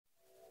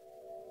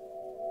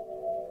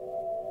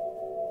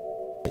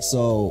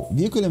So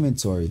vehicle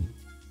inventory,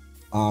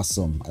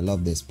 awesome. I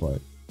love this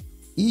part.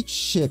 Each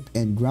ship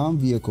and ground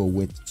vehicle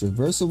with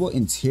traversable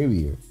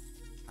interior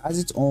has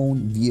its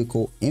own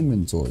vehicle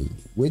inventory,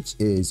 which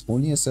is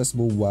only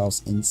accessible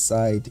whilst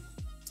inside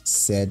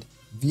said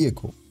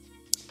vehicle.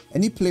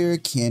 Any player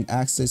can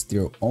access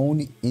their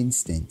own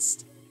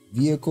instanced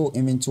vehicle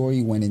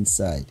inventory when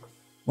inside.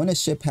 When a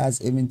ship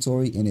has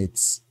inventory in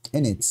its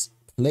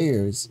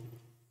players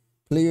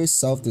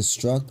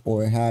self-destruct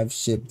or have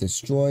ship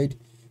destroyed,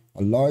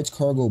 a large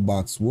cargo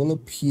box will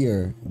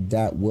appear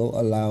that will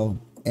allow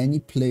any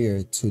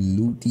player to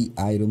loot the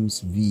items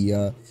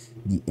via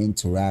the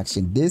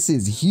interaction. This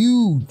is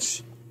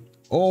huge.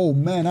 Oh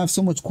man, I have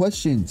so much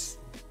questions.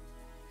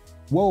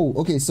 Whoa,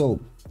 okay, so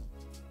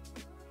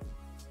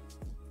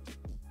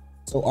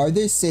are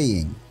they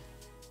saying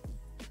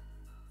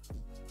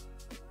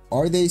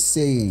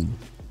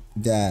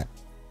that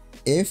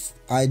if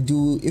I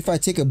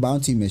take a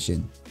bounty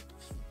mission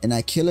and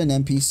I kill an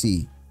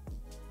NPC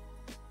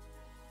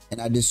and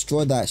I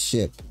destroy that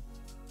ship,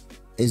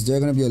 is there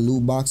gonna be a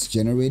loot box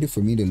generated for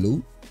me to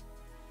loot?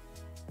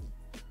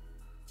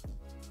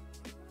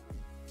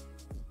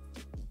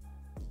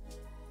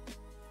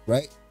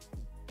 Right?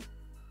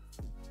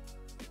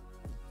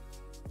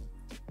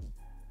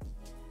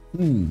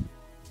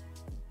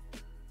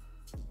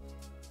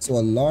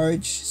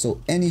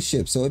 So any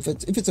ship. So if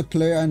it's a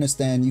player, I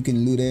understand you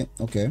can loot it.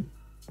 Okay.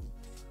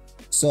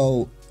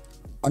 So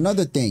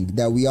another thing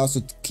that we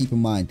also keep in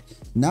mind,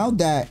 now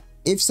that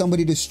if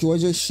somebody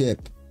destroys your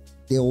ship,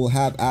 they will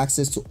have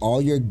access to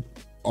all your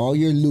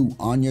loot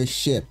on your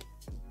ship.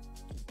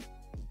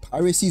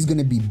 Piracy is going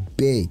to be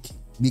big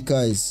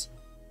because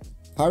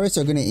pirates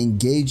are going to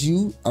engage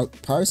you.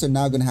 Pirates are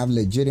now going to have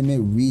legitimate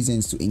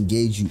reasons to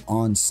engage you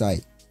on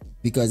site,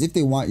 because if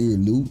they want your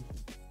loot,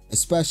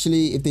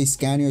 especially if they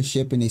scan your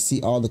ship and they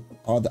see all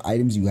the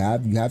items you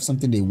have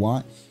something they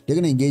want, they're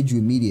going to engage you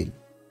immediately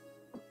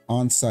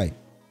on site.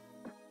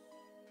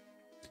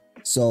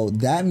 So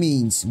that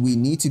means we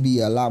need to be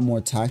a lot more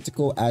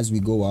tactical as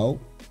we go out.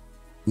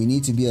 We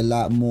need to be a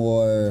lot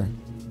more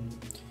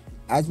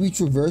as we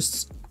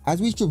traverse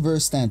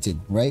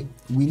Stanton, right?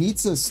 We need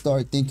to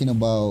start thinking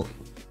about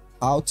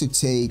how to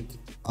take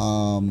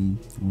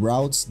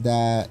routes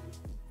that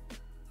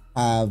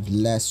have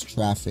less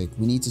traffic.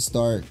 We need to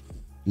start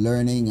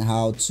learning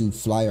how to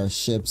fly our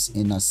ships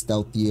in a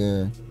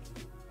stealthier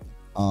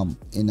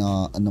in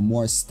a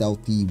more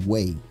stealthy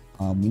way.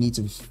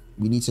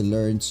 We need to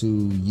learn to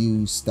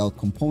use stealth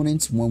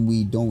components when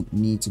we don't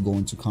need to go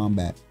into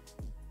combat.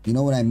 You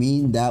know what I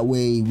mean? That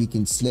way we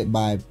can slip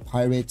by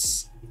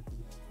pirates,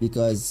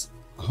 because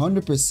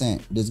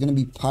 100% there's gonna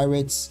be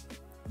pirates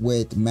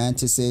with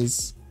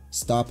mantises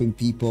stopping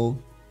people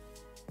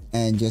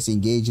and just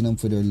engaging them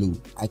for their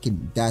loot.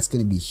 That's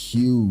gonna be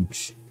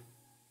huge.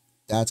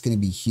 That's gonna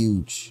be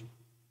huge.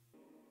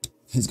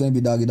 It's gonna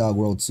be doggy dog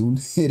world soon.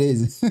 It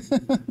is.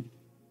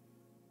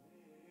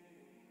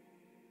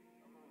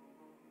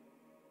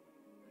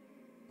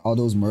 All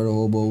those murder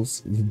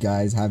hobos, you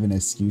guys have an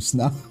excuse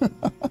now.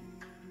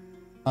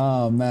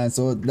 Oh man,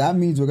 so that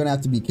means we're gonna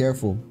have to be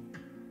careful.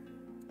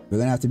 We're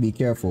gonna have to be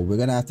careful. We're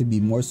gonna have to be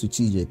more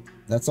strategic.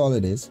 That's all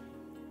it is.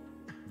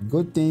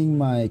 Good thing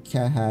my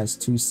cat has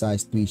 2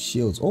 size 3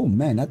 shields. Oh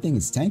man, that thing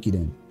is tanky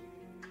then.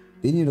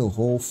 They need a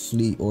whole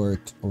fleet or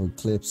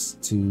clips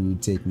to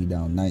take me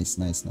down. Nice,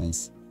 nice,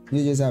 nice.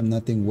 They just have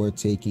nothing worth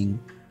taking.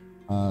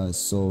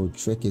 So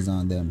trick is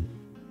on them.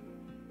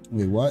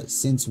 Wait, what?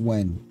 Since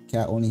when?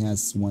 Cat only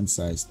has 1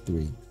 size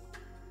 3.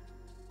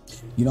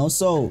 You know,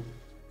 so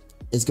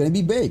it's gonna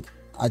be big.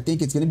 I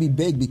think it's gonna be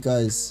big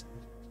because,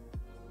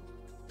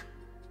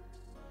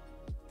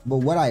 but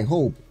what I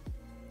hope,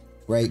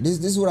 right?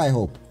 This is what I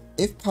hope.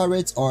 If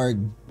pirates are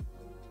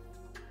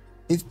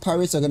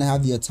gonna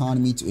have the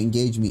autonomy to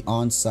engage me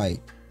on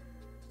site,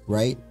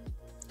 right?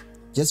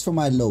 Just for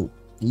my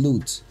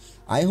loot,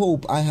 I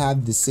hope I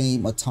have the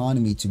same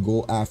autonomy to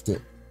go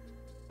after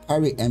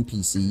pirate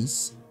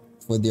NPCs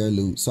for their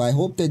loot. So I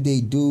hope that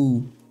they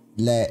do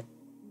let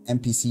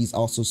NPCs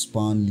also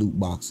spawn loot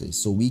boxes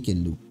so we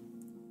can loot,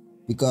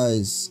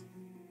 because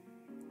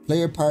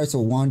player pirates are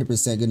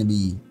 100% going to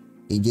be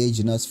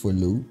engaging us for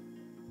loot,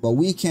 but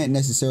we can't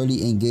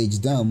necessarily engage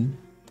them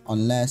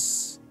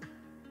unless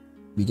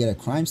we get a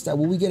crime stat.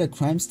 Will we get a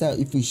crime stat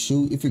if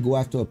we go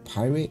after a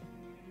pirate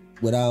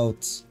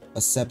without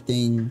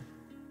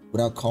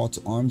call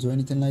to arms or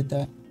anything like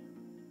that?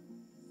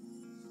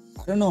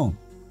 I don't know.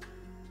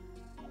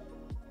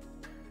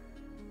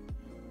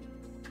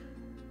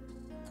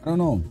 I don't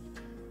know.